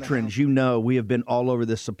Posobiec. Veterans, we have been all over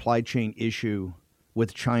this supply chain issue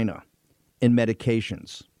with China in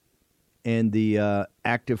medications and the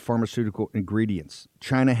active pharmaceutical ingredients.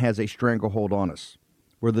 China has a stranglehold on us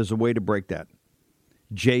where there's a way to break that.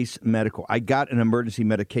 Jace Medical. I got an emergency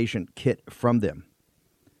medication kit from them.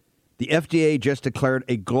 The FDA just declared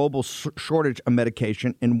a global shortage of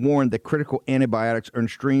medication and warned that critical antibiotics are in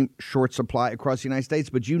extreme short supply across the United States.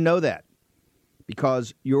 But you know that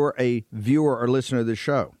because you're a viewer or listener of the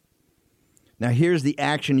show. Now, here's the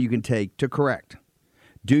action you can take to correct.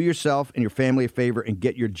 Do yourself and your family a favor and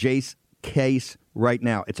get your Jace case right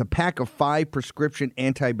now. It's a pack of 5 prescription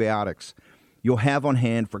antibiotics you'll have on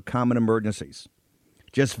hand for common emergencies.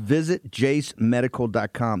 Just visit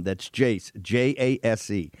jacemedical.com. That's Jace,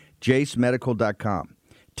 Jase, jacemedical.com.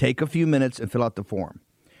 Take a few minutes and fill out the form.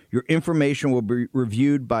 Your information will be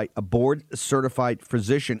reviewed by a board-certified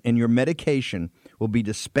physician, and your medication will be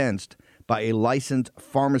dispensed by a licensed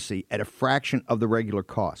pharmacy at a fraction of the regular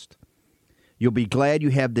cost. You'll be glad you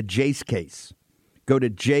have the Jace case. Go to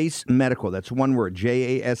Jace Medical, that's one word,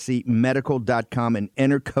 Jase medical.com, and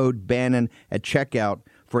enter code Bannon at checkout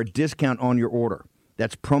for a discount on your order.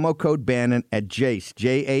 That's promo code Bannon at Jace,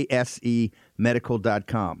 Jase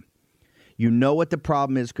medical.com. You know what the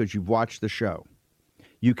problem is because you've watched the show.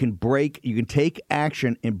 You can take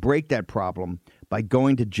action and break that problem by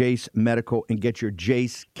going to Jace Medical and get your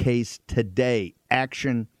Jace case today.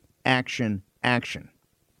 Action, action, action.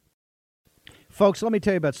 Folks, let me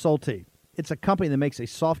tell you about Solti. It's a company that makes a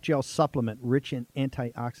soft gel supplement rich in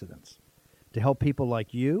antioxidants to help people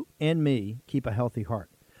like you and me keep a healthy heart.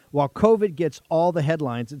 While COVID gets all the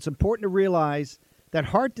headlines, it's important to realize that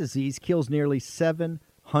heart disease kills nearly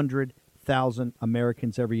 700,000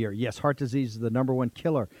 Americans every year. Yes, heart disease is the number one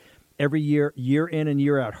killer every year, year in and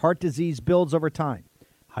year out. Heart disease builds over time.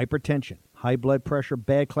 Hypertension, high blood pressure,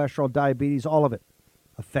 bad cholesterol, diabetes, all of it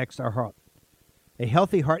affects our heart. A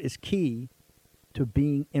healthy heart is key to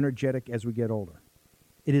being energetic as we get older.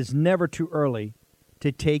 It is never too early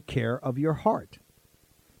to take care of your heart.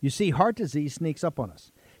 You see, heart disease sneaks up on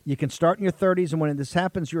us. You can start in your 30s, and when this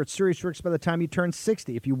happens, you're at serious risk by the time you turn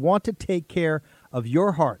 60. If you want to take care of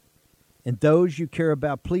your heart and those you care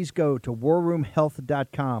about, please go to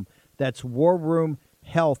warroomhealth.com. That's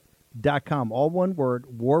warroomhealth.com. All one word,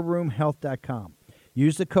 warroomhealth.com.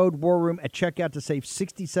 Use the code WARROOM at checkout to save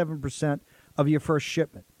 67% of your first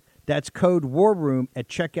shipment. That's code WARROOM at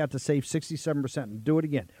checkout to save 67%. And do it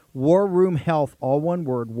again. War Room Health, all one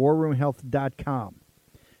word, warroomhealth.com.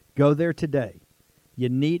 Go there today.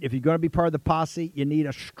 If you're going to be part of the posse, you need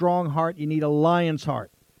a strong heart. You need a lion's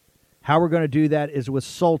heart. How we're going to do that is with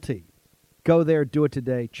Solti. Go there, do it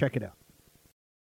today. Check it out.